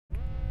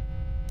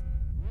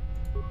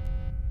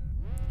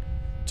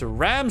to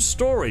ram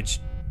storage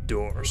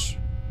doors.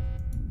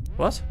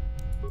 What?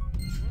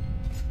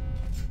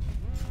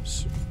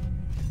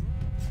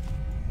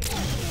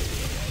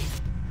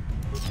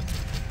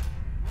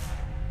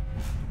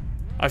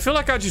 I feel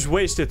like I just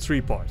wasted 3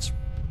 parts.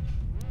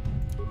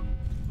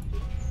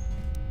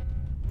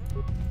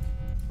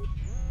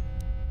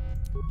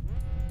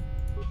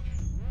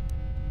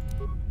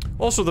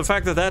 Also, the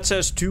fact that that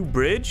says to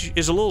bridge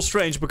is a little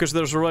strange because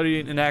there's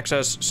already an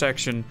access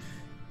section.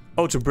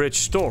 Oh, to bridge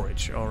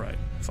storage. Alright,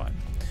 fine.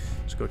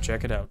 Let's go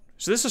check it out.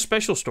 Is this a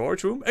special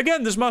storage room?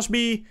 Again, this must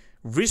be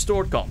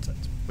restored content,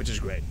 which is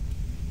great.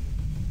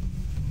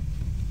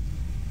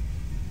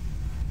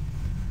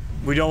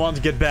 We don't want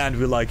to get banned,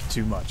 we like it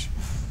too much.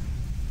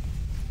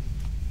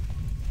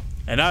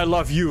 And I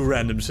love you,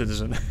 random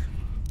citizen.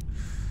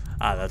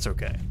 Ah, that's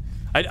okay.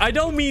 I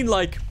don't mean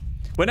like...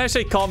 When I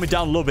say calm it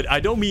down a little bit, I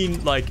don't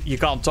mean like you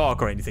can't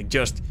talk or anything.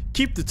 Just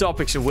keep the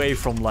topics away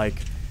from like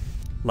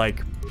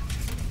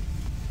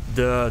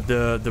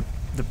the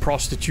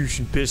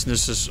prostitution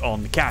businesses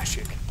on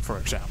Kashyyyk, for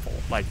example.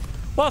 Like,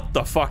 what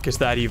the fuck is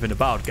that even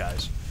about,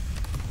 guys?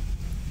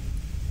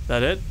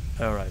 That it?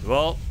 Alright,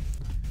 well...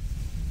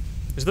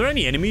 Is there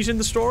any enemies in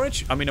the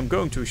storage? I mean, I'm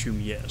going to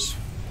assume yes.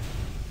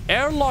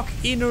 Airlock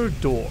inner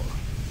door.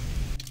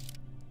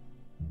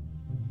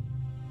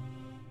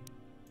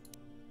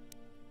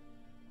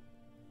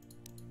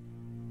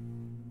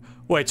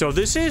 Wait, so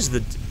this is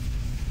the...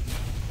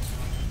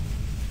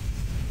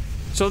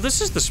 So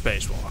this is the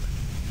spacewalk.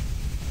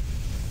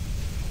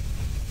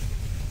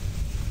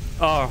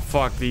 Oh,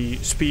 fuck, the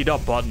speed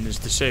up button is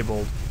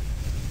disabled.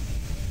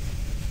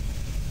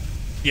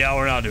 Yeah,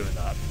 we're not doing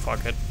that.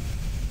 Fuck it.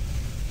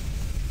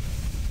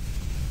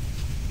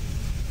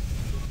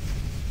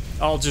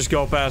 I'll just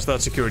go past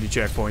that security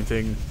checkpoint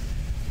thing.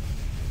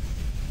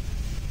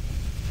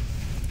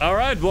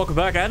 Alright, welcome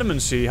back,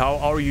 Adamancy. How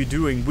are you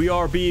doing? We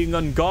are being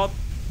ungod...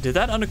 Did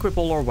that unequip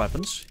all our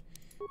weapons?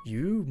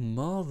 You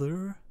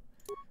mother...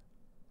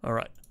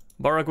 Alright.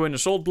 Baragwin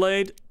Assault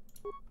Blade.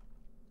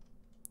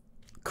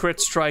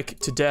 Crit Strike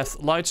to Death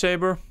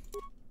Lightsaber.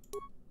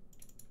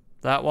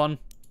 That one.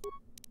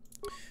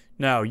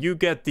 Now, you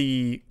get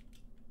the...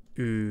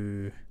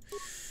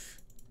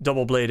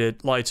 double-bladed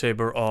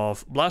lightsaber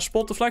of Blast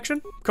Spot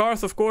Deflection.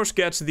 Karth, of course,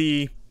 gets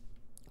the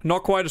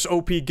not quite as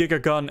OP Giga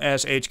Gun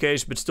as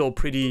HK's, but still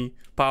pretty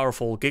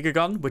powerful Giga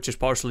Gun, which is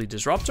partially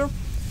Disruptor.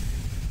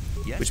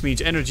 Yes. Which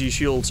means energy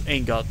shields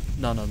ain't got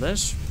none of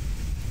this.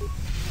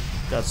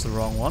 That's the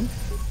wrong one.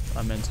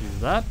 I meant to do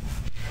that.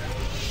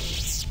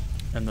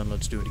 And then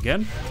let's do it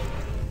again.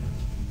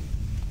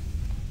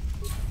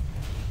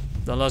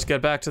 Then let's get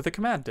back to the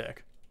command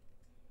deck.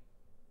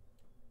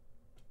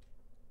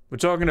 We're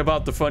talking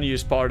about the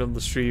funniest part on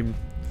the stream.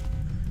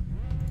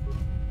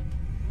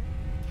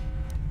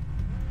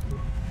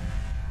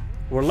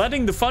 We're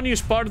letting the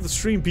funniest part of the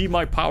stream be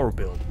my power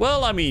build.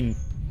 Well, I mean...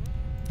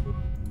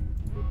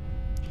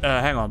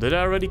 hang on, did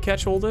I already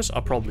catch all this? I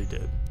probably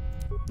did.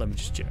 Let me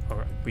just check.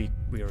 Alright, we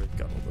already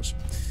got all this.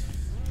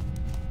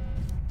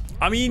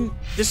 I mean,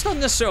 it's not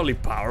necessarily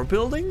power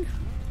building,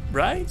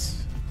 right?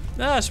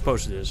 Nah, I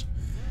suppose it is.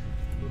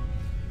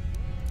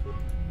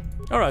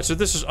 Alright, so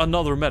this is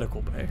another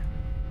medical bay.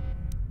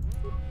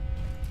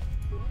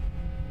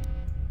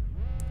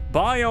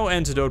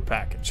 Bio-antidote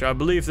package. I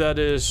believe that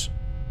is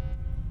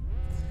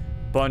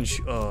a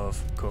bunch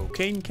of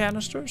cocaine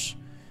canisters.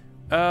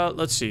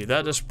 Let's see.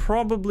 That is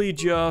probably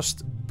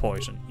just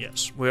poison.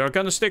 Yes. We are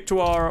going to stick to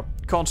our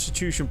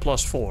Constitution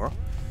 +4.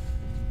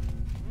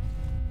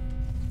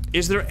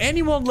 Is there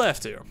anyone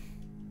left here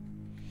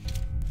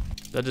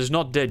that is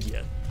not dead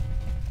yet?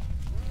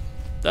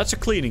 That's a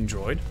cleaning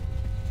droid.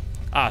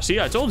 Ah, see,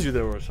 I told you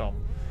there were some.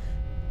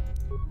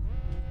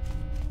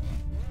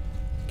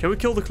 Can we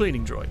kill the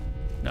cleaning droid?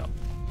 No.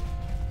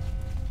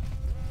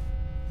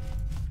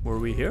 Were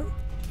we here?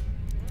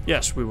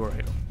 Yes, we were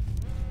here.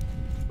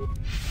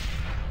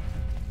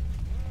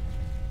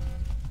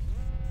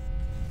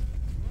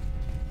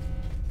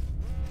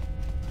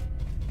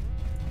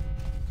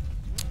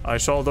 I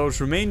saw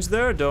those remains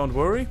there, don't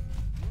worry.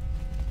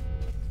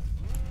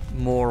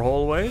 More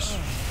hallways.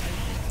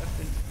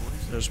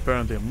 There's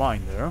apparently a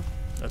mine there.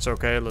 That's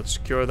okay, let's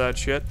secure that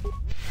shit.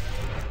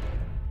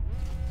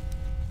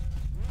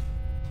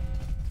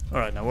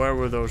 Alright, now where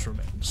were those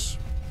remains?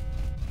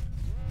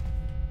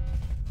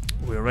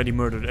 We already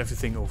murdered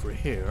everything over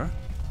here.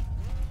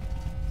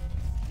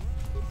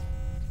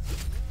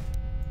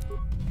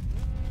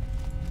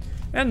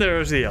 And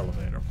there's the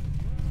elevator.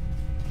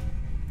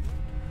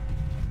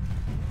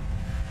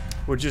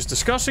 We're just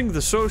discussing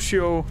the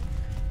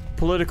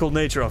socio-political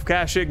nature of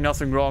Kashyyyk.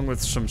 Nothing wrong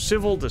with some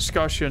civil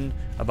discussion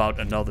about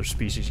another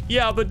species.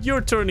 Yeah, but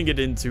you're turning it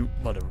into...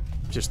 whatever.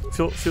 Just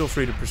feel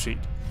free to proceed.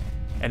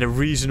 And a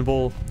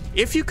reasonable...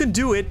 If you can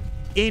do it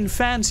in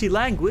fancy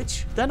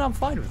language, then I'm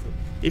fine with it.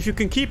 If you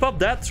can keep up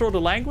that sort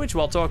of language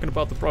while talking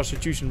about the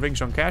prostitution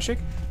rings on Kashyyyk,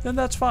 then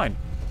that's fine.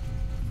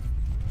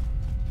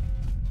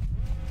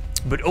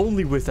 But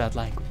only with that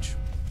language.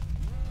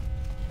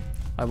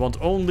 I want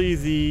only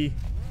the...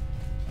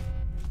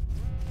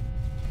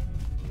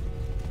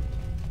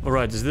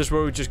 Alright, is this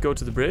where we just go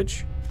to the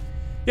bridge?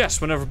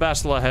 Yes, whenever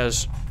Bastila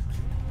has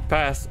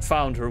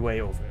found her way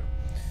over here.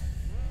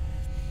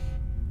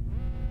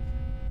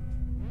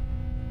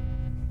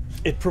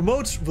 It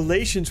promotes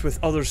relations with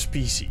other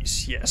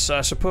species. Yes,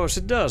 I suppose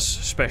it does.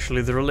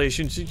 Especially the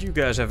relations that you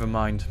guys have in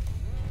mind.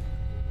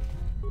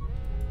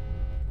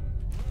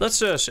 Let's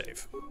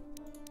save.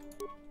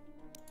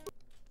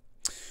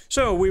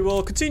 So, we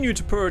will continue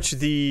to purge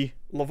the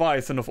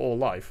Leviathan of all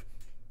life.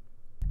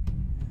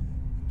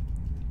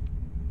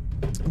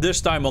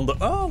 This time on the...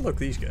 Oh, look,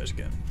 these guys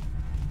again.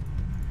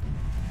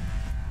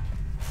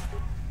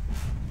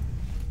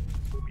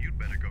 You'd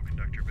better go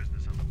conduct your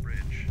business on the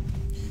bridge.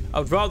 I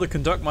would rather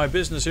conduct my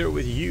business here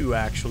with you,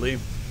 actually.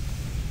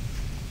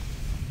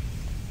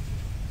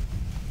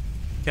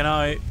 Can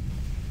I...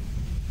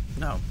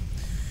 No.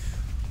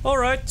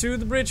 Alright, to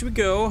the bridge we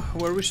go.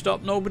 Where we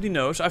stop, nobody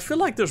knows. I feel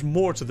like there's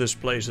more to this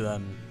place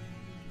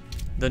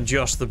than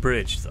just the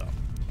bridge, though.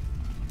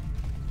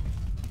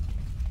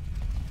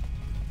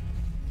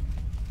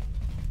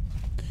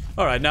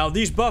 Alright, now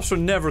these buffs are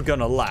never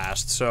gonna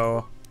last,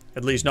 so...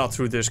 At least not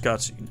through this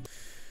cutscene.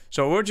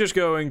 So we're just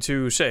going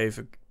to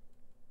save.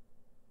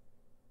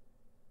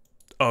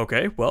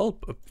 Okay, well,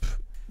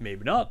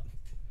 maybe not.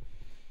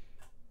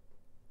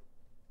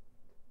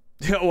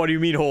 What do you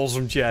mean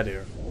wholesome chat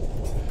here?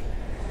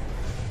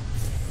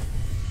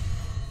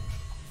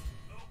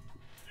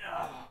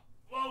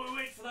 While we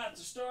wait for that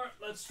to start,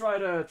 let's try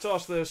to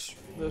toss this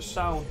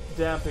sound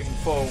damping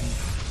foam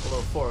a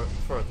little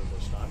further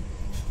this time.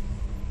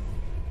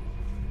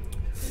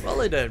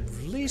 Well, it at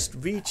least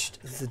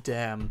reached the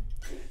dam.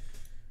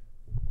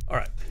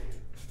 Alright.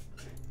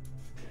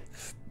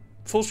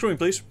 Full screen,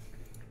 please.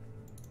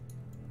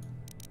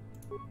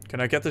 Can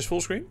I get this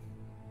full screen?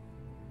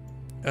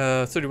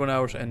 31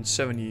 hours and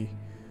 70...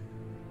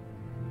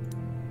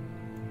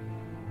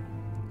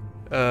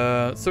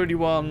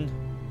 31...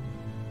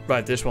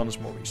 Right, this one is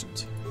more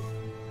recent.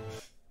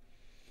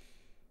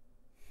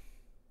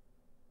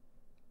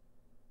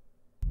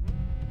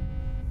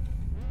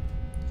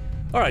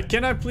 Alright,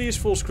 can I please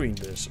full screen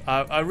this?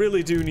 I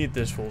really do need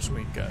this full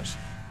screen, guys.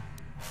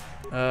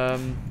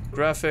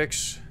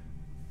 Graphics.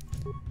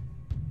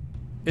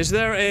 Is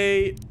there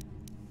a...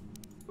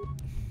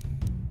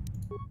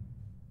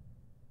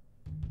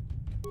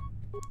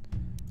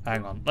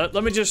 Hang on.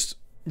 Let me just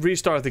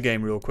restart the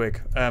game real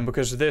quick.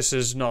 Because this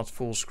is not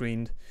full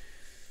screened.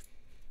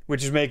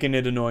 Which is making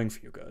it annoying for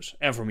you guys.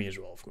 And for me as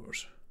well, of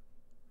course.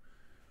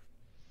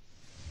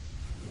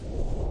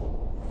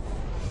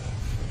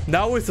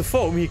 Now with the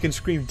foam, he can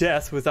scream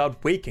death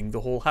without waking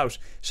the whole house.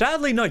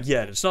 Sadly, not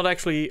yet. It's not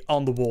actually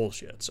on the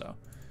walls yet, so...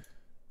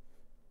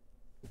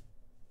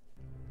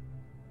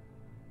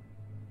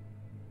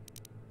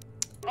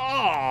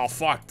 Oh,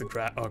 fuck the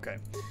crap. Okay.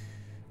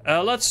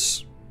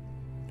 Let's...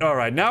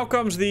 Alright, now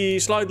comes the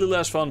slightly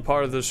less fun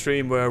part of the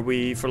stream where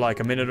we, for like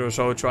a minute or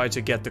so, try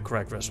to get the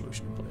correct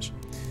resolution in place.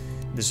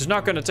 This is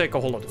not going to take a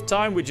whole lot of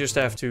time. We just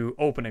have to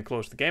open and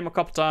close the game a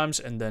couple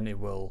times, and then it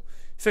will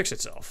fix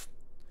itself.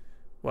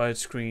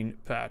 Widescreen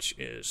patch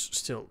is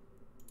still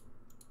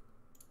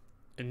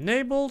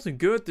enabled.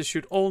 Good. This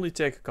should only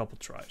take a couple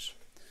tries.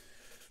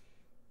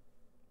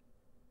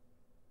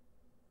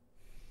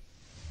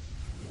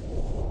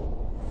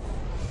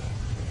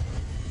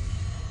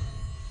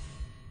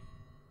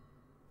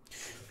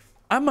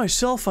 I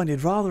myself find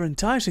it rather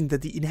enticing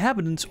that the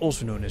inhabitants,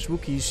 also known as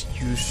Wookiees,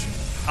 use...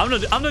 I'm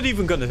not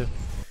even gonna...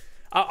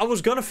 I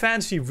was gonna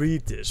fancy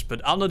read this,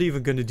 but I'm not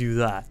even gonna do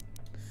that.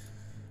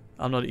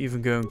 I'm not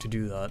even going to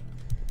do that.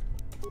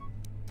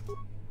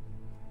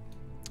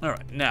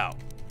 Alright, now,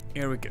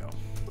 here we go.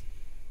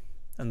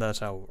 And that's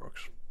how it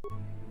works.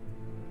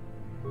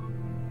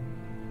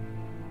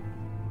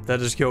 That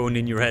is going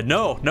in your head.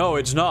 No, no,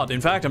 it's not. In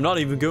fact, I'm not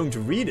even going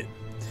to read it.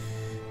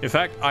 In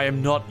fact, I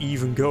am not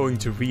even going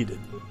to read it.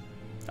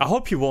 I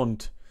hope you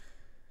won't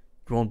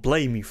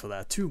blame me for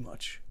that too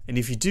much. And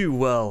if you do,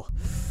 well...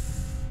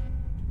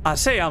 I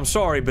say I'm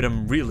sorry, but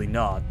I'm really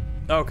not.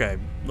 Okay,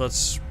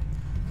 let's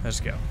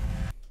go.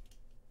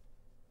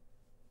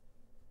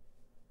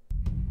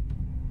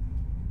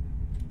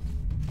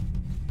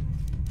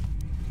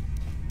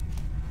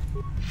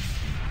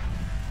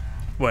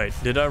 Wait,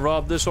 did I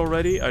rob this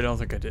already? I don't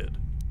think I did.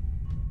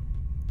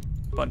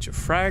 Bunch of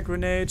frag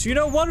grenades. You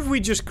know, what if we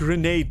just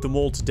grenade them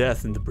all to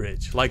death in the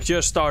bridge? Like,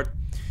 just start...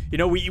 You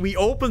know, we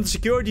open the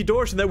security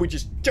doors and then we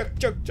just chuck.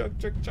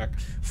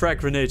 Frag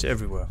grenades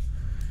everywhere.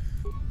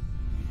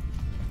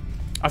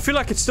 I feel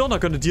like it's still not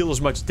going to deal as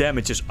much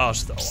damage as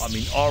us, though. I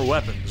mean, our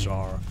weapons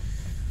are...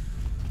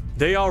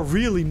 They are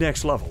really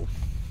next level.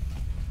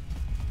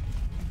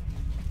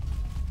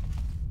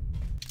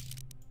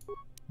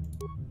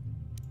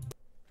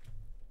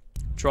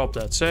 Drop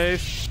that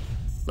safe.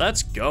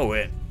 Let's go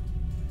in.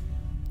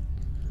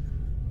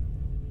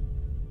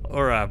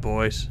 Alright,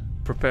 boys.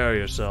 Prepare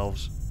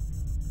yourselves.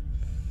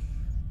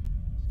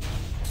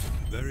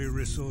 Very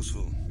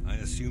resourceful. I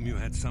assume you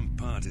had some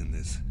part in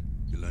this.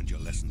 You learned your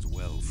lessons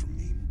well from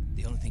me.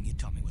 The only thing you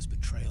taught me was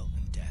betrayal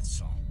and death,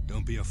 Saul.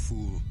 Don't be a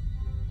fool.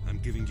 I'm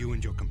giving you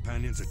and your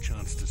companions a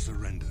chance to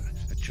surrender,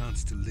 a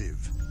chance to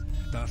live.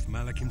 Darth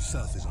Malak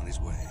himself is on his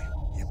way.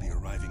 He'll be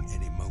arriving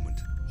any moment.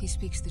 He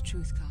speaks the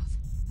truth, Koth.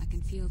 I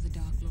can feel the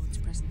Dark Lord's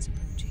presence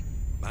approaching.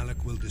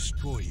 Malak will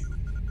destroy you.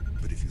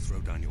 But if you throw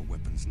down your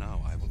weapons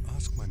now, I will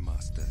ask my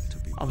master to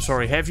be... I'm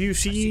sorry, have you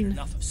seen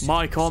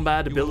my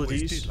combat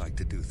abilities? You always did like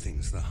to do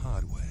things the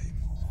hard way.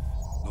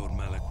 Lord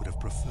Malak would have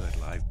preferred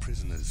live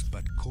prisoners,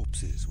 but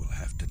corpses will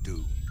have to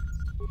do.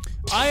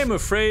 I am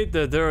afraid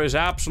that there is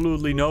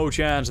absolutely no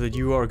chance that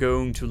you are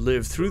going to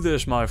live through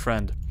this, my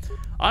friend.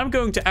 I'm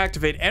going to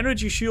activate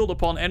energy shield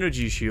upon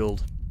energy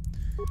shield.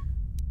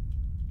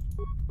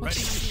 Ready.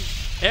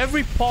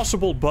 Every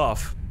possible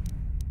buff.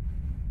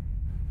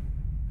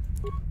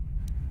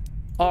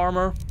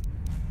 Armor.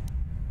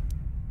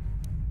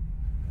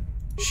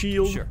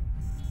 Shield. Sure.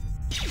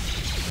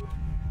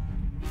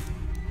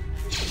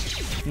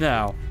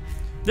 Now,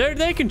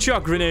 they can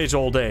chuck grenades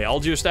all day. I'll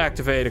just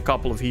activate a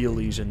couple of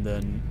healies and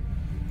then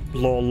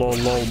lol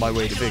my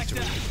way to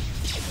victory.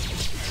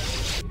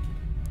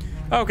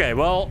 Okay,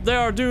 well, they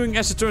are doing,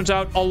 as it turns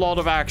out, a lot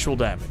of actual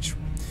damage.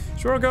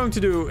 So what we're going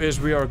to do is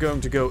we are going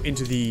to go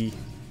into the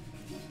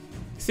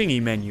thingy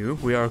menu.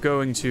 We are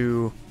going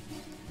to...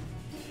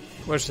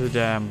 Where's the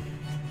damn...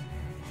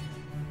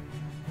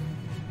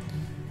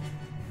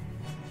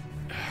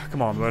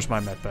 Come on, where's my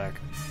med pack?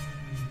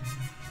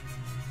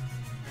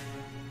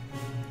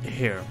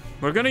 Here.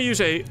 We're gonna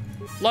use a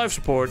life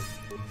support.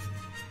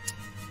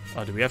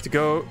 Oh, do we have to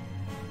go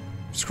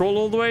scroll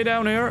all the way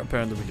down here?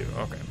 Apparently we do.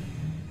 Okay.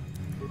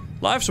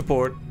 Life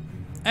support.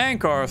 And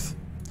Karth,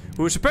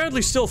 who is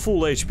apparently still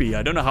full HP.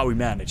 I don't know how he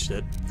managed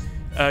it.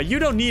 You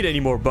don't need any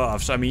more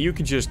buffs. I mean, you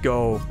can just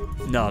go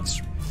nuts.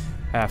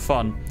 Have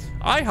fun.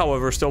 I,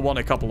 however, still want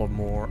a couple of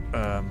more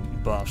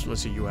buffs.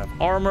 Let's see, you have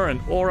armor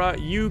and aura.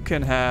 You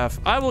can have...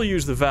 I will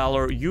use the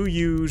Valor. You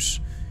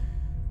use...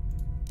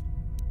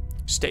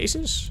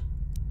 Stasis?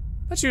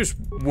 Let's use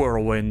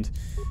Whirlwind.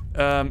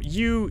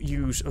 You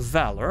use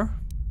Valor.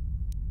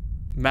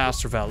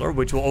 Master Valor,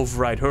 which will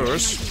override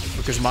hers,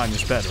 because mine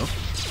is better.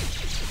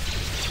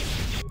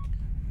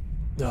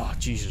 Oh,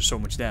 Jesus, so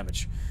much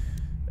damage.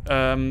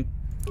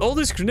 All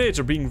these grenades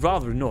are being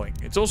rather annoying.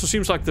 It also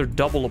seems like they're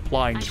double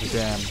applying the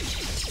damn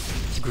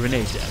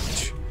grenade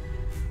damage.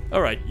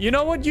 Alright, you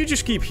know what? You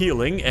just keep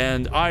healing,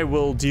 and I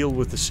will deal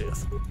with the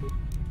Sith.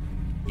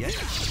 Yeah.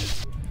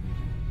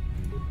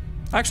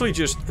 Actually,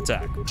 just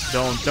attack.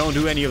 Don't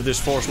do any of this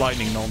Force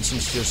Lightning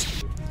nonsense.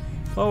 Just...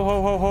 Ho,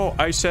 ho, ho, ho.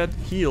 I said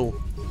heal.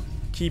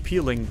 Keep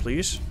healing,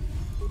 please.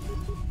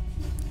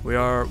 We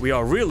are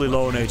really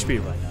low on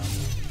HP right now.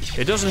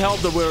 It doesn't help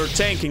that we're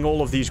tanking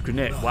all of these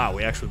grenades. Wow,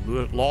 we actually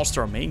lost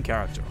our main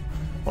character.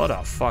 What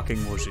a fucking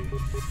wussy.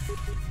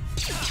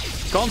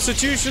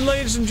 Constitution,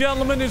 ladies and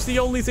gentlemen, is the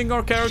only thing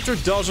our character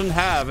doesn't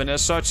have. And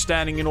as such,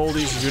 standing in all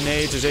these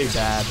grenades is a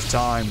bad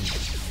time.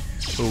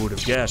 Who would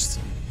have guessed?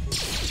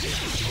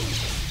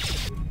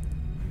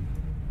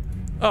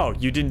 Oh,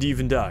 you didn't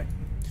even die.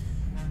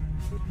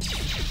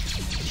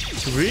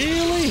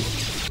 Really?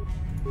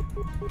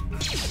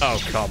 Oh,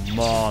 come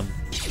on.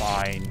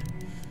 Fine.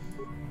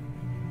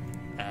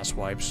 Ass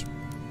wipes.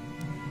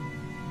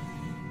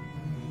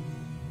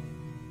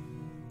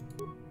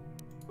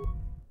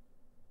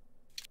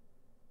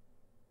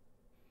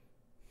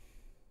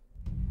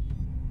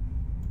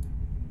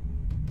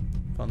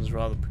 Is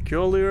rather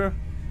peculiar.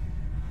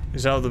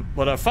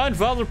 What I find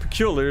rather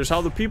peculiar is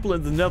how the people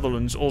in the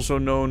Netherlands, also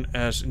known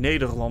as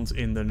Nederland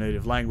in their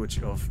native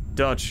language of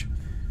Dutch,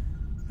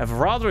 have a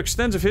rather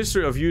extensive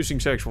history of using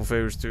sexual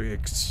favors to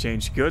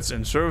exchange goods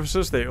and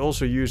services. They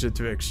also use it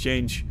to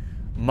exchange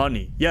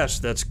money. Yes,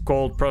 that's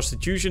called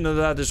prostitution, and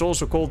that is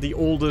also called the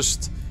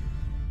oldest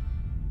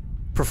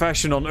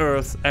profession on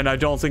Earth, and I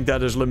don't think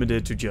that is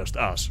limited to just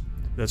us.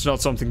 That's not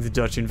something the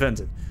Dutch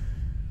invented.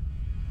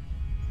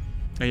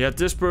 And yet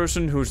this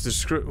person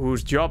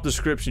whose job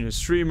description is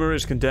streamer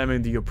is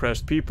condemning the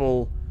oppressed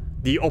people.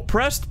 The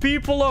oppressed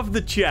people of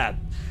the chat.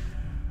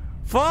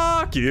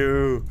 Fuck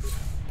you.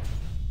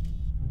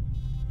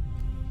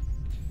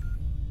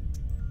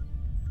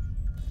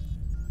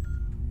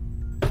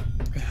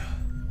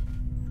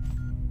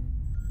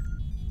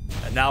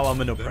 And now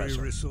I'm an oppressor.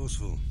 Very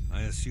resourceful.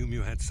 I assume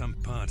you had some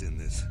part in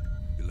this.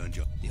 You learned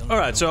your...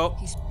 Alright, so...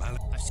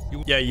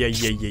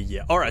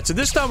 Yeah. Alright, so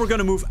this time we're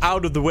gonna move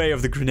out of the way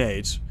of the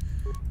grenades.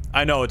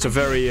 I know, it's a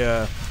very,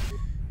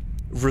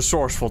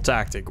 resourceful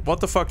tactic. What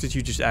the fuck did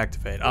you just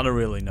activate? I don't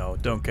really know.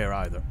 Don't care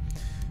either.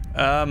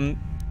 Let's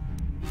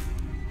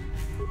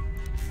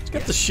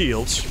get the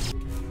shields.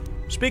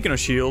 Speaking of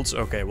shields,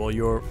 okay, well,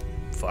 you're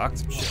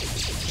fucked.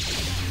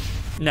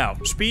 Now,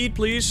 speed,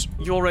 please.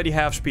 You already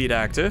have speed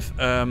active.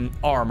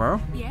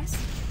 Armor. Yes.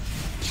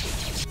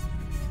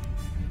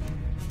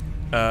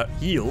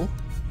 Heal.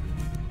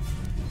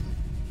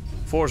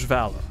 Force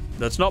Valor.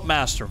 That's not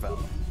Master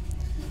Valor.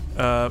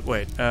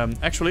 Wait,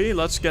 actually,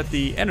 let's get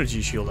the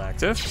energy shield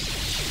active.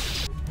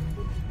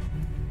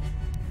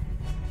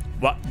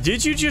 What?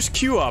 Did you just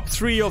queue up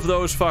 3 of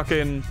those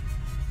fucking...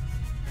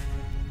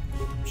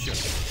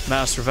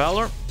 Master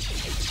Valor?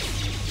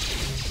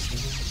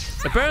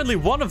 Apparently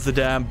one of the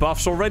damn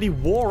buffs already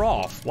wore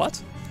off.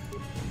 What?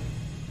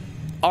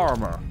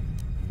 Armor.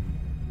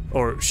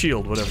 Or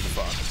shield, whatever the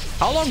fuck.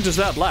 How long does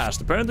that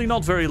last? Apparently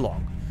not very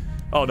long.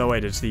 Oh, no,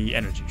 wait, it's the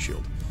energy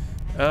shield.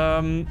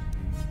 A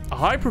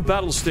hyper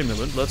battle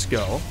stimulant. Let's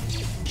go.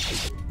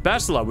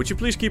 Bastila, would you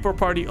please keep our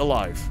party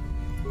alive?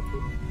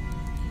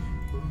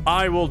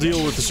 I will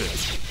deal with the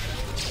Sith.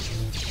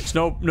 It's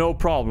no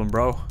problem,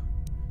 bro.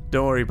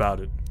 Don't worry about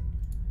it.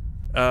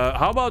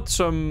 How about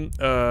some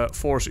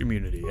force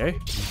immunity, eh?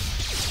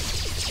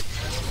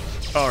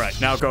 Alright,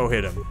 now go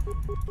hit him.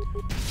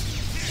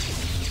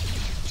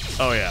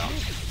 Oh yeah.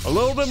 A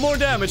little bit more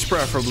damage,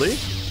 preferably.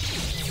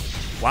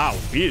 Wow,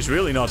 he is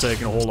really not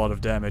taking a whole lot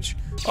of damage.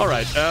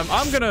 Alright,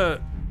 I'm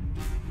gonna...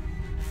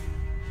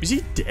 Is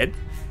he dead?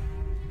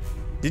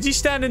 Did he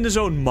stand in his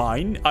own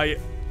mine? I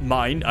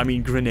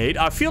mean grenade.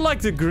 I feel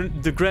like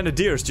the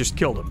grenadiers just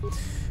killed him.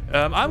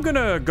 I'm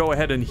gonna go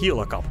ahead and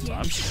heal a couple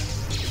times.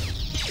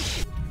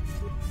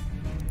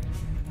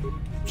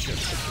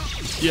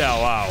 Yeah,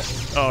 wow.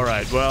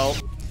 Alright, well...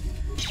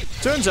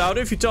 Turns out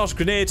if you toss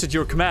grenades at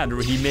your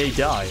commander, he may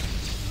die.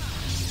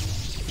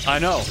 I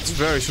know, it's a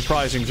very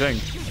surprising thing.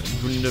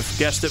 I wouldn't have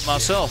guessed it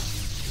myself.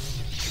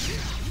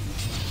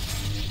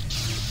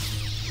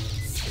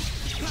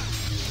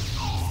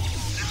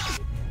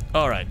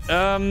 Alright,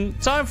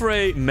 time for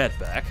a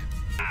medpack.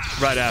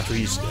 Right after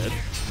he's dead.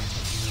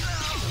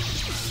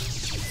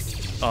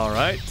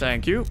 Alright,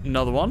 thank you.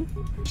 Another one.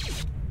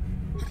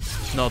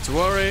 Not to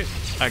worry.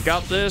 I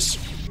got this.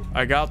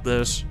 I got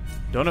this.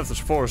 Don't have this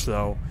force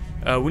though.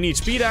 We need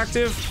speed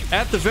active.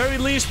 At the very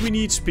least, we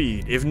need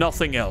speed, if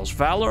nothing else.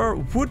 Valor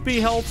would be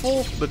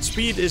helpful, but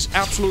speed is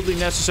absolutely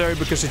necessary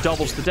because it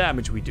doubles the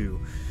damage we do.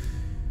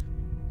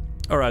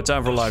 Alright,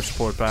 time for life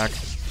support pack.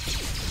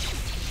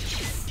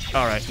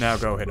 Alright, now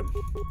go hit him.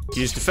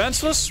 He's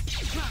defenseless.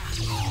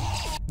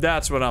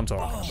 That's what I'm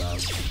talking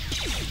about.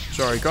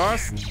 Sorry,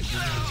 Garth.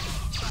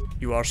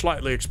 You are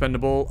slightly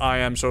expendable. I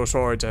am so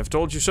sorry to have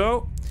told you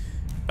so.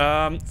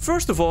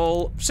 First of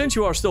all, since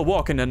you are still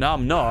walking and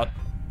I'm not,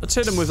 let's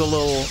hit him with a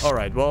little...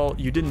 Alright, well,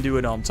 you didn't do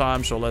it on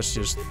time, so let's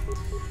just...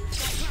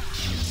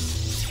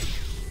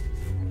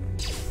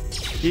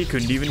 He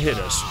couldn't even hit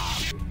us.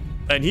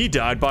 And he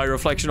died by a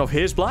reflection of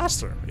his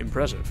blaster.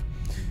 Impressive.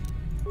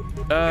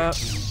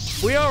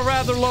 We are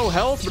rather low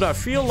health, but I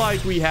feel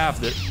like we have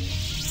the...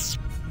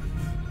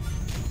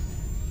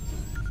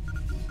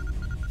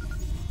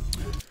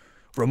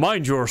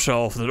 Remind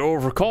yourself that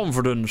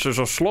overconfidence is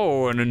a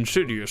slow and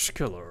insidious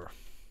killer.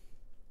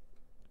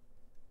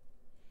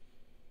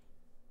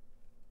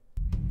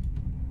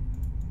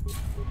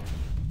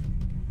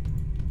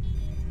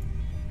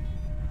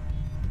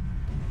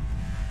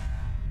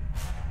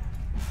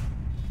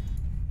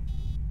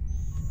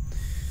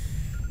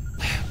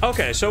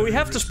 Okay, so we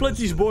have to split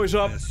these boys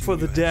up for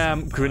the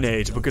damn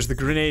grenades, because the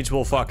grenades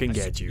will fucking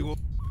get you.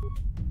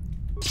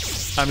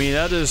 I mean,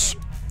 that is...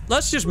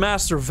 Let's just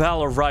master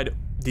Valor right...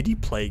 Did he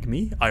plague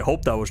me? I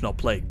hope that was not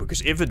plague,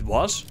 because if it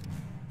was...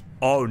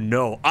 Oh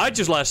no, I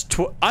just lost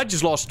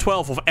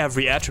 12 of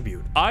every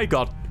attribute. I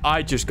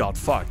just got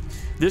fucked.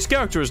 This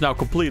character is now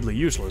completely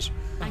useless.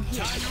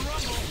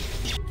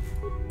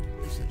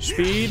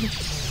 Speed.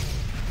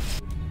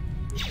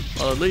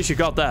 Well, at least you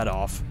got that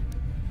off.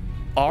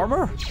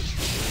 Armor?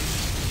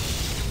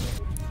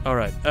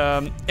 Alright,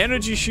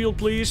 energy shield,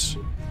 please.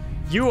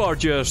 You are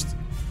just...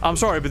 I'm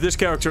sorry, but this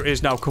character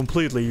is now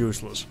completely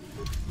useless.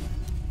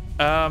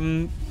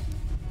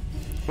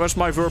 Where's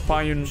my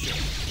Verpion?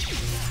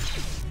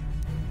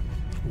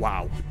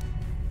 Wow.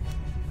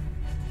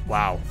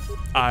 Wow.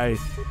 I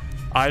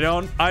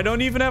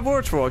don't even have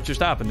words for what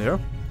just happened there.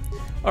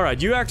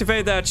 Alright, you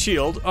activate that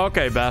shield.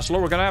 Okay,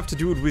 Basilar, we're gonna have to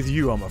do it with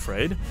you, I'm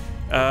afraid.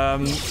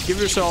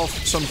 Give yourself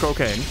some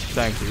cocaine.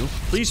 Thank you.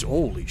 Please,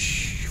 holy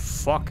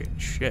fucking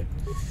shit.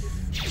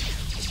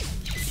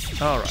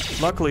 Alright,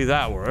 luckily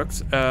that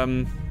worked.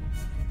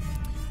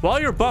 While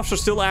your buffs are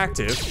still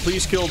active,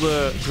 please kill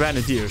the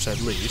Grenadiers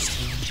at least.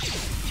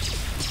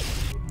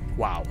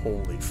 Wow,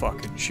 holy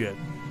fucking shit.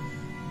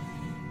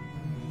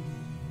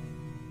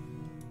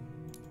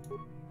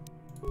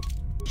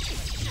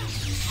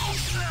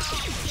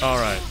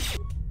 Alright.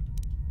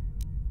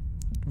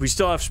 We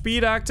still have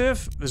speed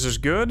active. This is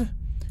good.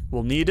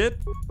 We'll need it.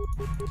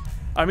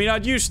 I mean,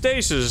 I'd use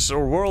stasis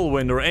or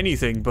whirlwind or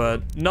anything,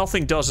 but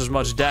nothing does as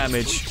much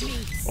damage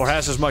or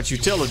has as much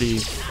utility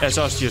as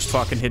us just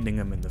fucking hitting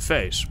them in the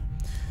face.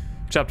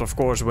 Except, of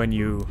course, when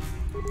you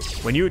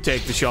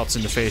take the shots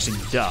in the face and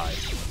you die.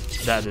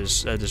 That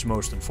is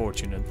most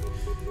unfortunate.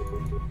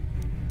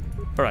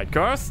 Alright,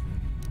 Garth.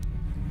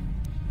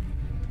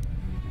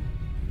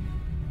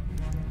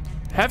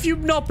 Have you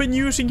not been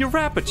using your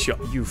rapid shot?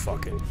 You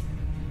fucking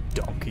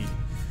donkey.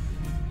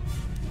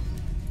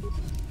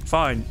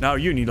 Fine, now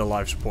you need a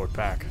life support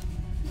pack.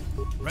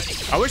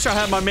 I wish I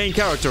had my main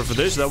character for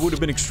this. That would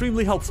have been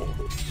extremely helpful.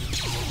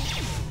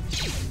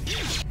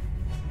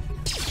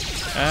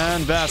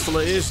 And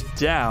Bastila is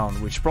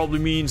down, which probably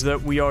means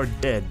that we are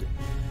dead.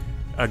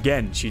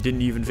 Again, she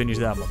didn't even finish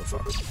that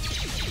motherfucker.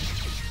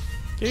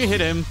 Can you hit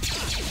him?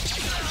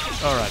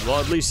 Alright, well,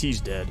 at least he's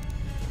dead.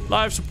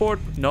 Life support.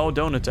 No,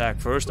 don't attack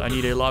first. I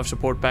need a life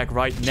support pack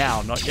right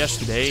now. Not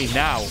yesterday.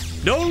 Now.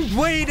 Don't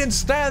wait and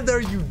stand there,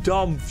 you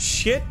dumb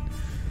shit.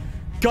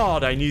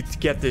 God, I need to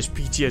get this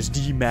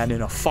PTSD man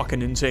in a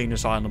fucking insane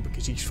asylum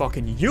because he's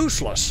fucking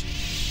useless.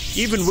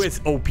 Even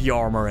with OP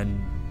armor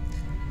and...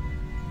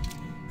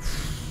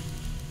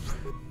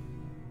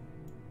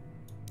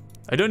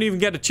 I don't even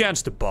get a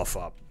chance to buff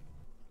up.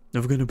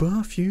 Never gonna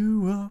buff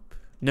you up.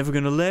 Never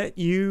gonna let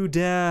you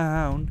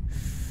down.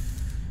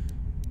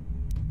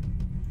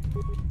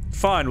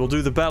 Fine, we'll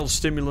do the battle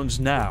stimulants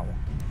now.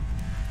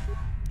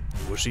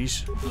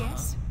 Wussies.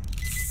 Yes?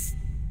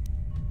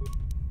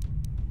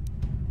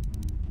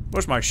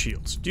 Where's my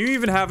shields? Do you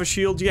even have a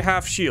shield? Do you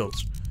have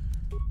shields?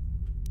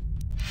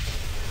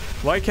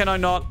 Why can I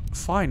not?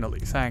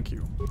 Finally, thank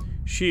you.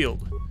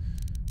 Shield.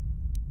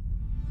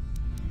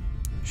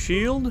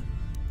 Shield?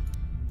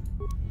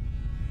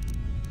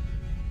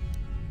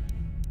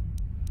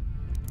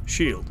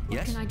 Shield.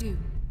 What can I do?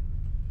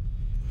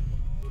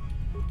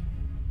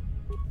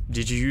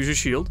 Did you use a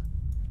shield?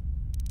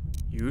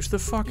 Use the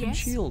fucking Yes.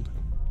 shield.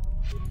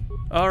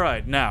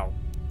 Alright, now.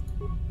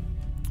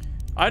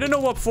 I don't know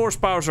what force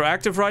powers are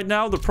active right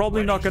now. They're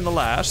probably not gonna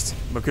last,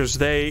 because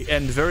they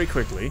end very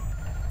quickly.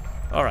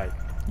 Alright.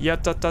 Yeah,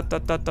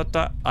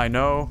 I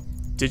know.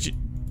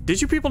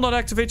 Did you people not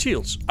activate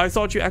shields? I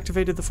thought you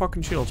activated the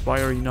fucking shields. Why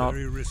are you not?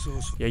 Very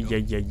resourceful.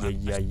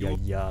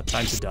 Yeah.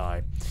 Time to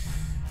die.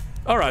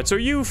 Alright, so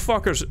you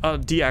fuckers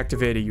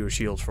deactivated your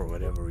shields for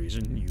whatever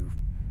reason. You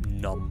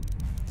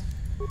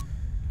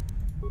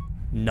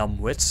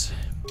numbwits.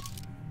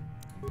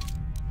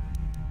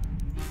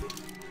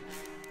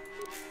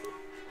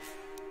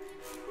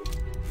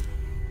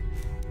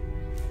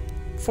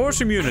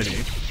 Force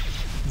immunity.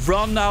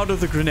 Run out of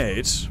the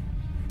grenades.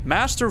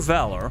 Master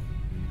Valor.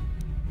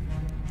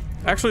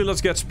 Actually,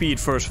 let's get speed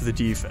first for the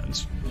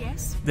defense.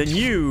 Yes? Then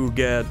you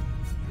get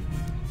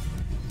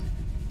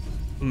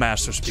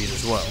Master Speed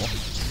as well.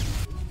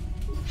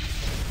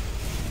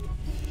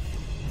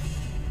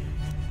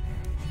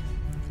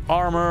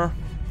 Armor.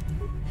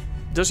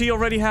 Does he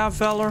already have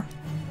Valor?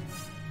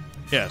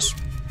 Yes.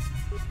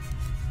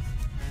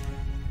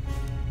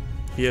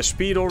 He has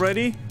speed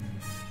already?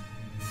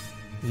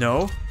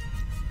 No.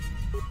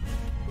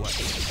 What?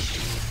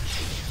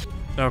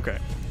 Okay.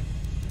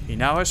 He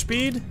now has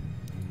speed?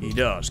 He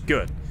does.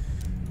 Good.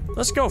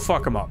 Let's go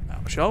fuck him up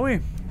now, shall we?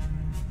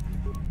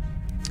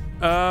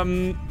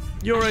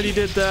 You already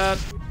did that.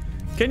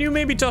 Can you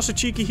maybe toss a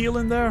cheeky heal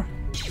in there?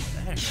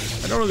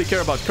 I don't really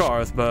care about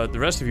Karth, but the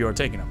rest of you are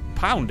taking a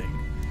pounding.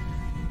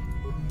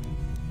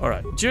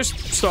 Alright, just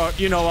start.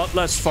 You know what?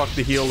 Let's fuck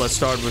the heal. Let's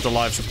start with the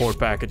life support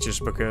package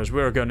just because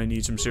we're gonna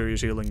need some serious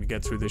healing to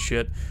get through this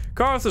shit.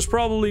 Karth is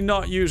probably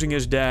not using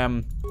his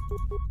damn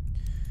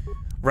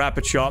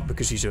rapid shot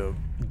because he's a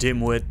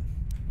dimwit.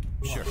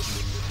 Sure.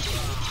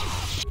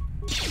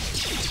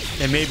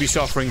 And maybe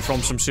suffering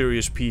from some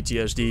serious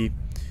PTSD.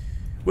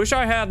 Wish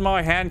I had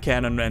my hand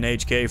cannon and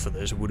HK for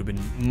this. It would have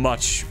been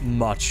much,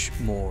 much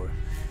more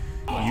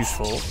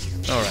useful.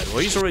 Alright, well,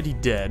 he's already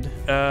dead.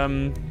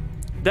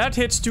 That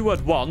hits 2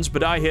 at once,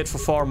 but I hit for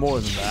far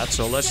more than that,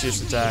 so let's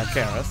just attack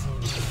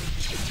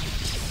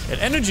Karth. An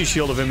energy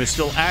shield of him is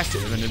still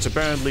active, and it's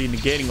apparently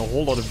negating a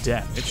whole lot of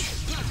damage.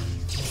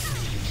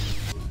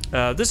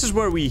 This is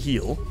where we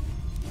heal.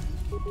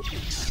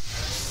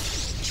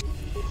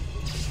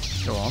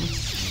 Go on.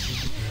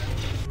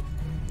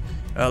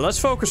 Let's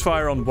focus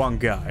fire on one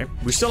guy.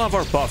 We still have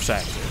our buffs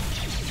active.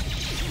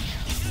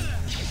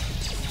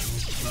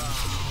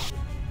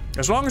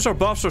 As long as our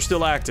buffs are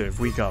still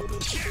active, we got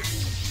this.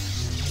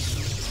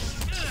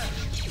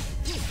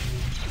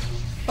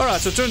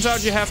 Alright, so it turns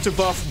out you have to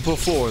buff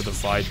before the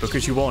fight,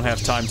 because you won't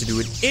have time to do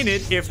it in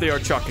it if they are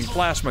chucking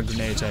plasma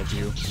grenades at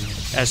you.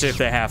 As if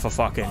they have a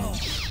fucking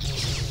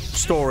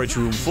storage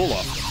room full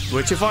of.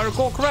 Which, if I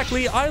recall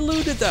correctly, I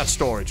looted that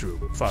storage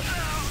room. Fuck.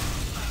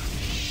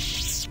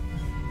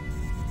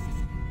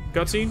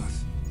 Cutscene?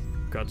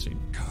 Cutscene.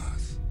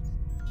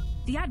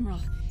 The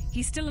Admiral.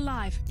 He's still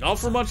alive. Not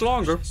for much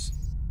longer.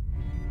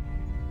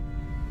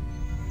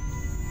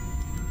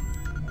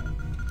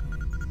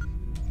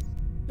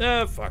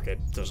 Fuck it.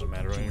 Doesn't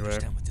matter Do you anyway.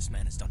 understand what this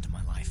man has done to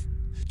my life?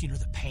 Do you know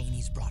the pain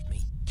he's brought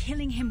me?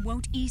 Killing him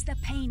won't ease the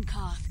pain,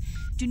 Karth.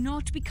 Do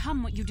not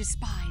become what you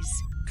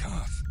despise.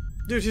 Karth,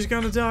 Dude, he's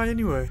gonna die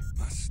anyway.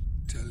 must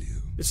tell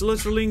you. It's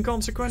literally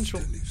inconsequential.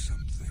 Tell you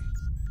something.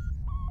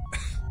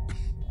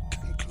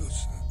 Come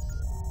closer.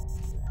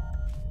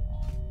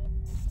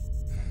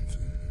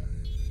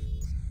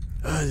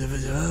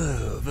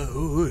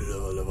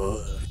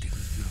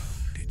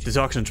 The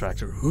toxin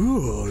tractor.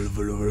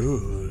 Remember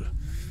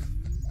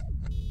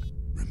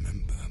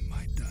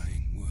my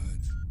dying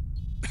words.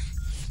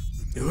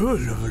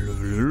 Whenever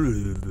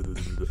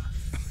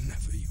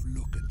you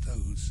look at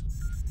those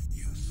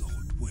you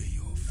thought were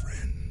your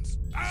friends.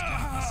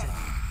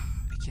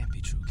 It can't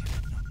be true, can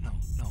it?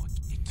 No,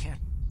 it can't.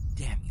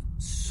 Damn you.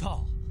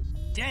 Saul.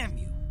 Damn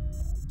you.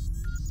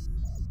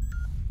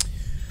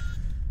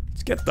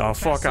 Get the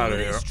fuck out of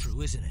It here. is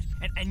true, isn't it?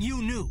 And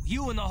you knew.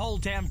 You and the whole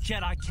damn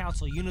Jedi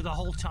Council, you knew the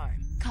whole time.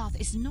 Karth,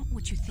 it's not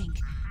what you think.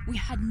 We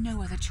had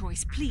no other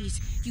choice. Please,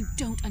 you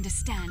don't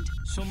understand.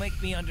 So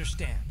make me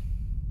understand.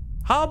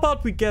 How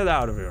about we get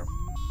out of here?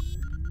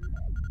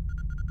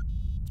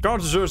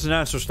 Guard deserves an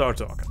answer, start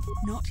talking.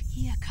 Not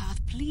here, Karth.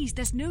 Please,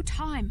 there's no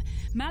time.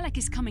 Malak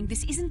is coming.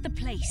 This isn't the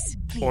place.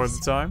 Please. Or the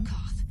time?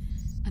 Karth,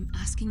 I'm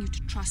asking you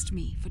to trust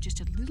me for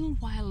just a little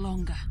while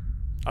longer.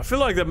 I feel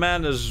like the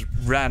man has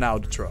ran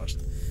out of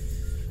trust.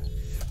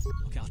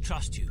 Look, I'll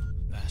trust you,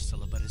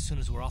 Bastila, but as soon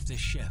as we're off this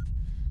ship,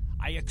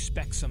 I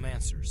expect some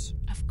answers.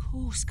 Of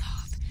course,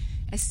 Karth.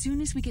 As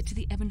soon as we get to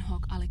the Ebon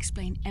Hawk, I'll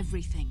explain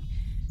everything.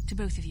 To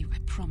both of you, I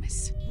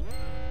promise.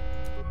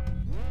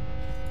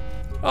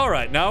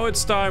 Alright, now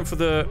it's time for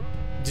the...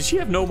 Did she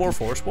have no more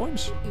force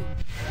points?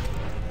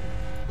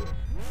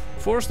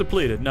 Force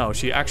depleted. No,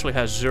 she actually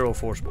has 0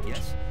 force points.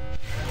 Yes.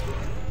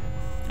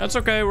 That's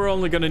okay, we're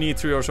only gonna need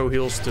 3 or so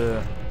heals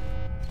to...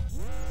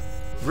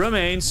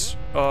 Remains.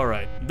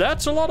 Alright,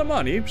 that's a lot of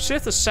money.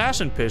 Sith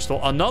Assassin Pistol.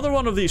 Another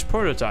one of these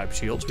prototype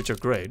shields, which are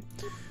great.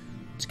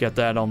 Let's get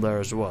that on there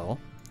as well.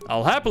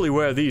 I'll happily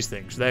wear these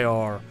things. They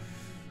are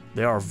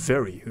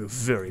very,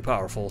 very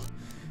powerful.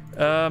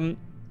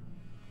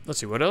 Let's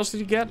see, what else did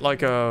he get?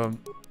 Like a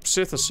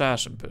Sith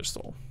Assassin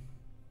Pistol.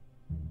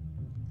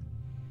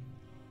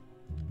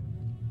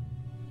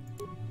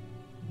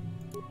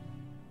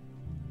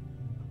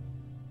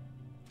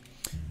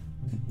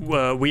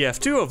 Well, we have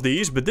 2 of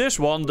these, but this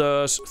one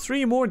does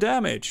 3 more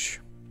damage.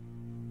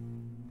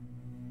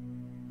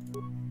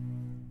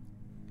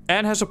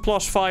 And has a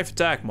 +5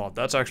 attack mod.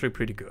 That's actually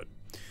pretty good.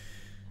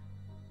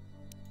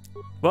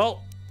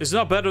 Well, it's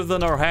not better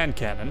than our hand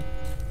cannon.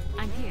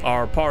 I'm here.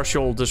 Our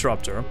partial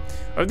disruptor.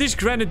 Are these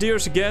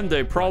grenadiers again?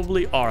 They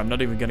probably are. I'm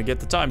not even gonna get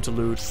the time to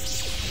loot.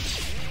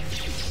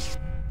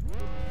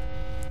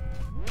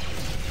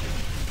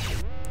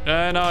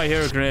 And I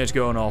hear grenades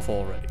going off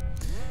already.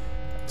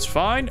 It's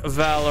fine.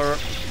 Valor.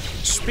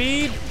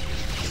 Speed.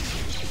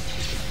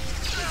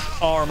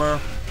 Armor.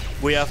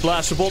 We have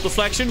blaster bolt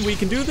deflection. We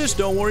can do this.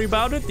 Don't worry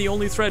about it. The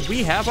only threat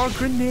we have are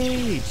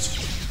grenades.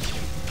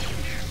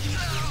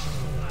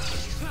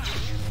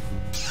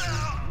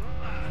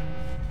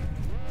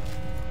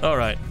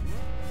 Alright.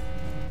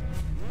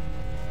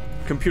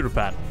 Computer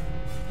panel.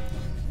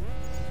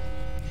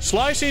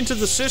 Slice into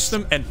the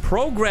system and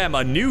program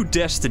a new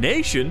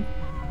destination?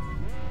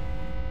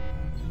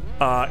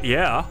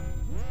 Yeah.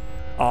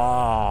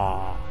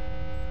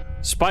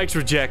 Spikes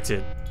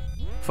rejected.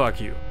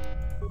 Fuck you.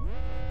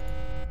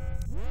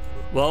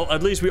 Well,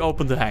 at least we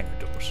opened the hangar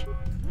doors.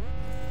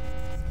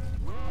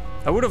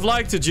 I would have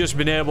liked to just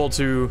been able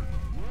to...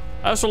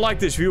 I also like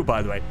this view,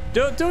 by the way.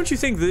 Don't you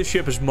think this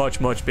ship is much,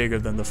 much bigger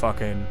than the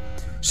fucking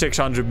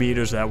 600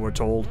 meters that we're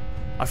told?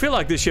 I feel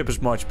like this ship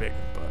is much bigger,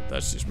 but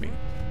that's just me.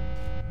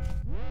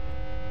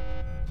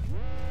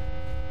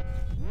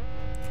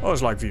 I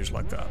always like views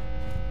like that.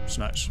 It's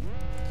nice.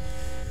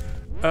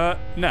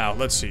 Now,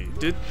 let's see.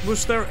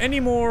 Was there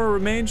any more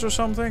remains or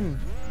something?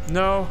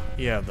 No?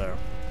 Yeah, there.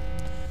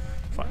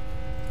 Fine.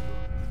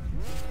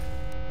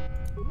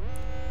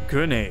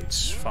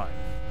 Grenades. Fine.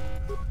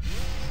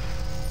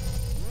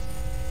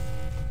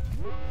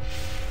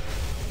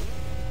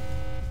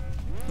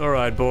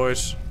 Alright,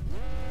 boys.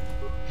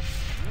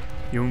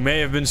 You may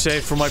have been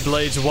saved for my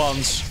blades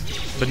once,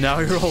 but now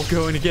you're all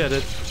going to get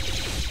it.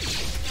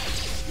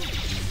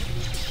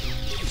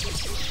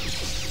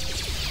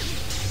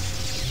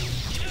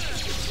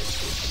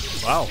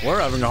 Wow, we're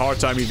having a hard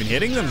time even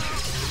hitting them.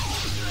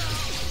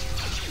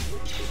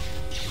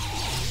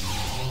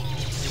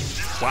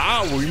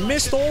 Wow, we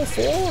missed all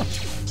 4.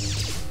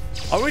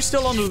 Are we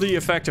still under the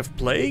effect of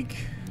plague?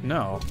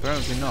 No,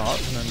 apparently not.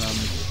 And then,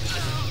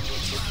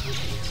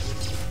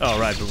 oh,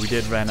 right, but we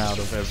did run out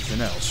of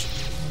everything else.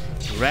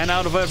 We ran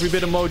out of every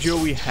bit of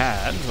mojo we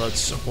had.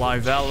 Let's apply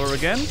Valor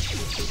again.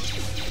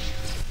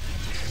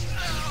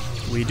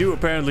 We do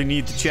apparently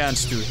need the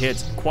chance to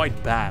hit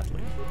quite badly.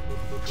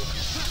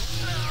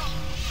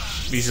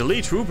 These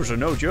elite troopers are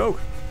no joke.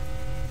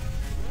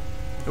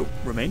 Oh,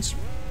 remains.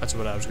 That's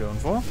what I was going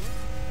for.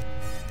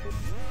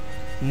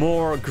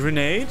 More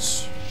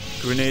grenades.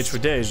 Grenades for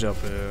days up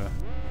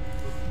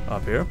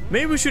here.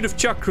 Maybe we should have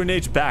chucked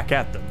grenades back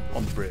at them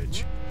on the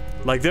bridge.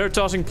 Like, they're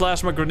tossing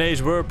plasma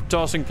grenades, we're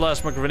tossing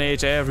plasma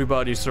grenades,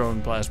 everybody's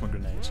throwing plasma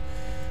grenades.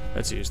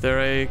 Let's see, is there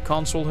a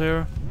console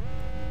here?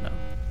 No.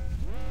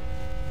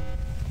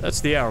 That's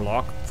the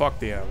airlock. Fuck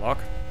the airlock.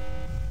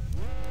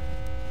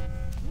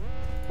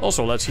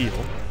 Also, let's heal.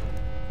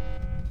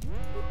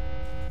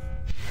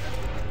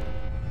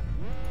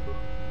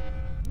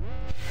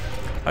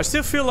 I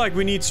still feel like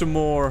we need some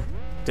more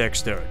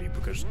dexterity,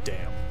 because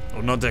damn.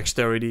 Or not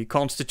dexterity,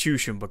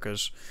 constitution,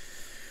 because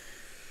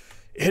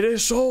it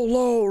is so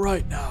low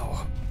right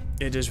now.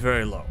 It is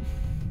very low.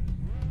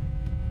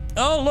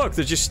 Oh, look,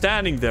 they're just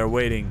standing there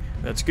waiting.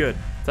 That's good.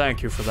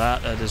 Thank you for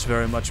that. That is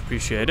very much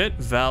appreciated.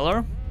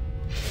 Valor.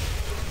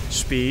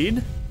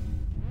 Speed.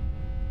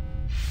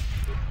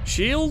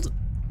 Shield.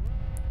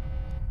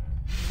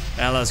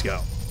 And let's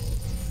go.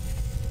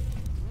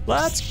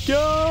 Let's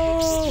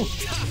go!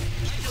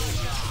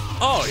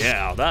 Oh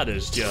yeah, that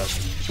is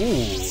just...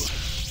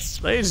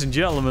 Ooh. Ladies and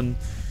gentlemen,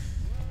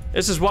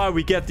 this is why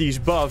we get these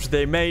buffs.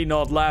 They may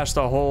not last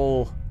a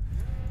whole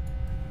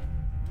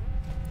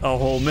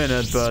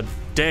minute, but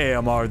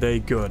damn are they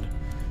good.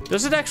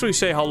 Does it actually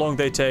say how long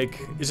they take?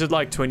 Is it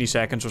like 20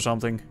 seconds or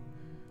something?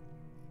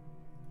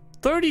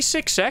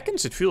 36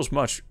 seconds? It feels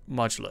much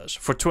less.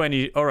 For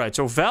 20... Alright,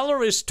 so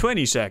Valor is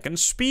 20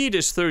 seconds. Speed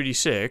is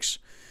 36.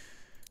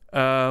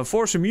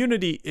 Force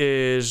Immunity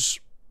is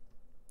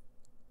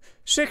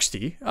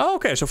 60. Oh,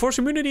 okay, so Force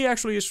Immunity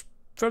actually is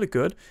fairly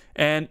good.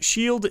 And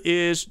Shield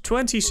is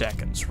 20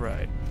 seconds,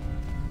 right.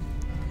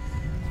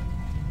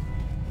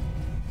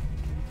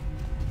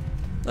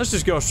 Let's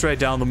just go straight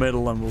down the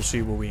middle and we'll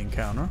see what we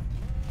encounter.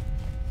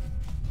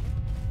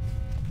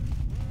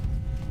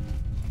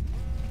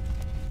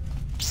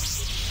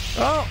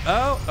 Oh.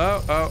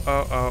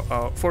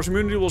 Force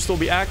Immunity will still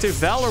be active.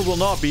 Valor will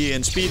not be,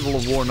 and Speed will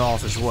have worn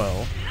off as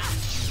well.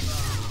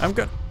 I'm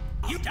good.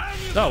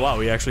 Oh, wow,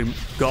 he actually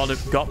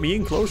got me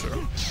in closer.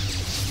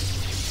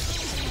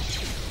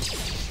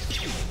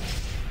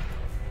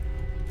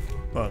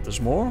 There's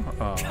more.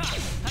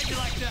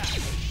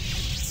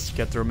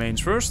 Get the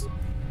remains first.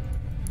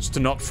 Just to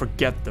not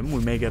forget them.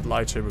 We may get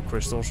lightsaber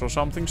crystals or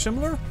something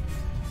similar.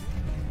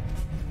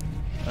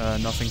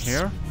 Nothing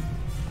here.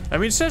 I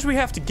mean, it says we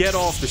have to get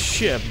off the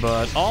ship,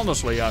 but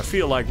honestly, I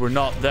feel like we're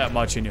not that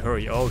much in a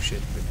hurry. Oh,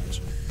 shit. Goodness.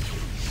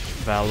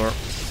 Valor.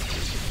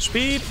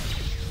 Speed.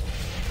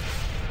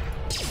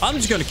 I'm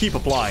just gonna keep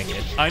applying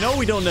it. I know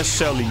we don't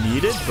necessarily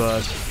need it,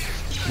 but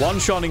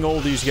one-shotting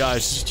all these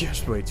guys is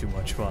just way too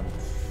much fun.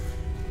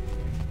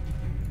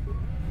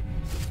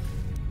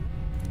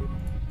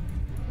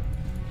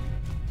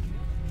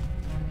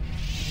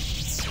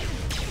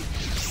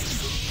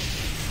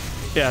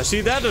 Yeah,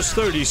 see, that is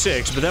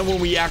 36, but then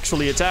when we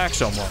actually attack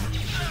someone,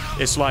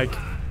 it's like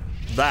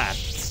that.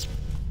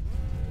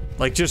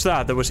 Like just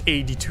that, there was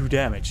 82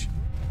 damage.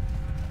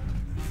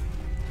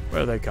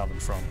 Where are they coming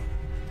from?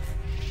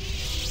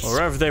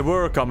 Wherever they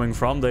were coming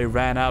from, they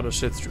ran out of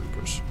Sith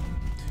Troopers.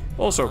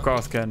 Also,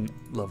 Karth can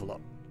level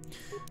up.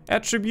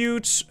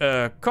 Attributes,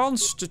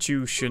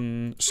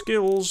 Constitution,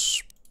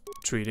 Skills,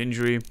 Treat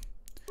Injury,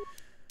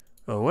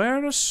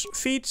 Awareness,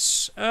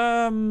 Feats,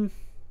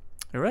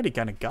 I already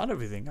kind of got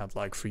everything I'd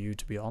like for you,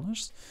 to be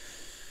honest.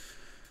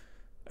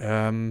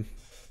 What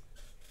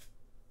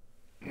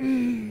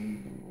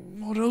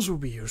else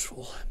would be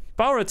useful?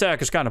 Power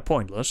attack is kind of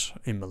pointless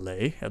in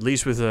melee, at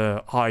least with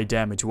a high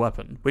damage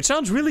weapon. Which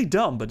sounds really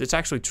dumb, but it's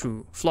actually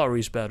true.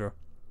 Flurry's better.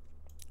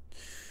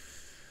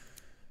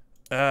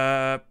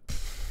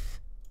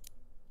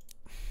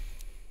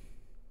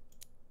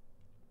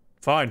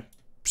 Fine.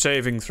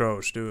 Saving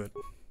throws, do it.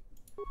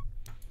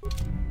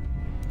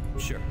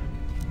 Sure.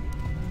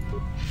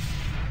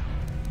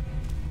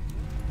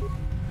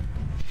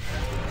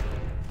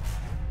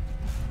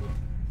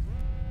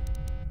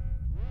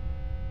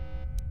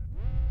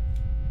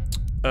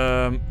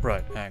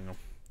 Right, hang on.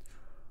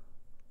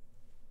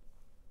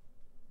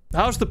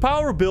 How's the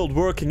power build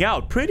working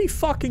out? Pretty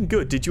fucking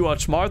good. Did you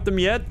outsmart them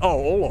yet?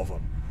 Oh, all of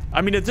them.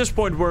 I mean, at this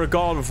point, we're a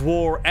god of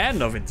war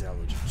and of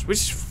intelligence,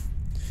 which is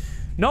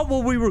not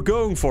what we were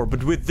going for,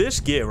 but with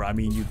this gear, I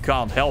mean, you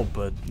can't help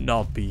but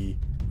not be...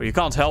 Or you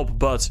can't help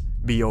but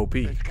be OP.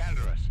 It's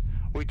Canderous.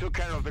 We took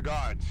care of the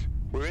guards.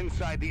 We're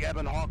inside the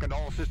Ebon Hawk and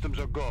all systems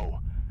are go.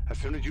 As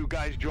soon as you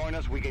guys join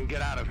us, we can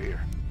get out of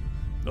here.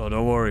 Oh,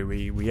 don't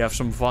worry. We have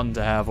some fun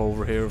to have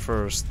over here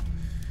first.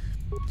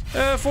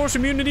 Force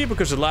immunity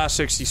because it lasts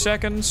 60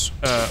 seconds.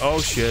 Oh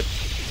shit.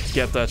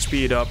 Get that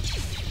speed up.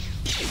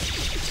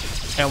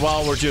 And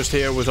while we're just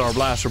here with our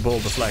blaster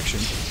bolt deflection.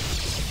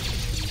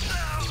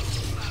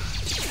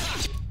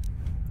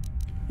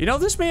 You know,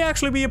 this may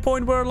actually be a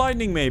point where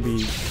lightning may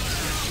be...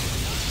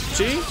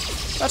 See?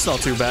 That's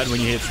not too bad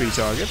when you hit 3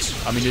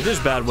 targets. I mean, it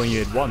is bad when you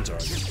hit 1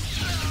 target.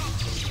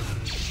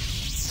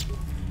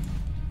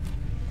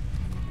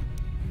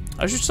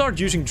 I should start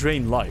using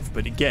Drain Life,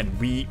 but again,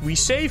 we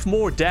save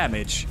more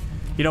damage.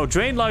 You know,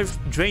 Drain Life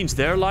drains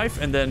their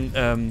life and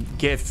then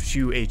gives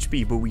you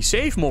HP, but we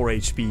save more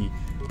HP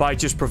by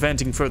just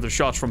preventing further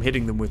shots from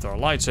hitting them with our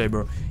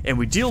lightsaber, and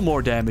we deal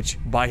more damage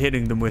by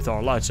hitting them with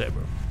our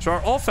lightsaber. So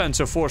our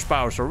offensive force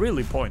powers are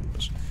really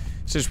pointless,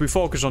 since we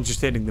focus on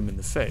just hitting them in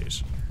the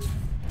face.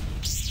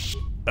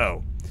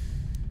 Oh.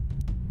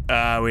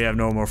 We have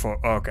no more for...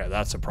 Okay,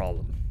 that's a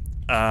problem.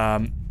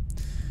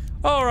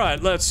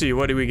 Alright, let's see.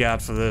 What do we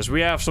got for this?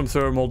 We have some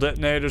thermal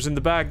detonators in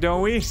the back,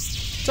 don't we?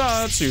 So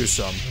let's use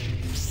some.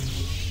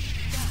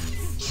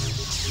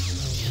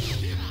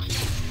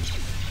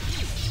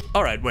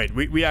 Alright, wait.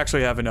 We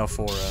actually have enough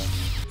for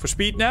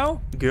speed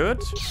now.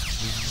 Good.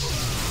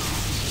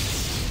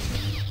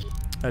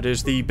 That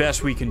is the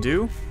best we can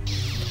do.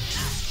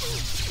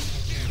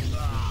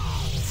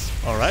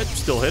 Alright,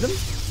 still hit him.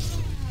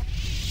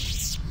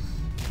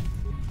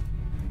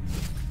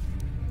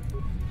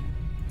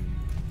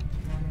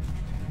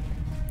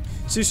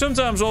 See,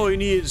 sometimes all you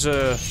need is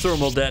a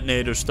thermal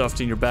detonator stuffed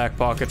in your back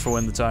pocket for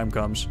when the time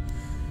comes.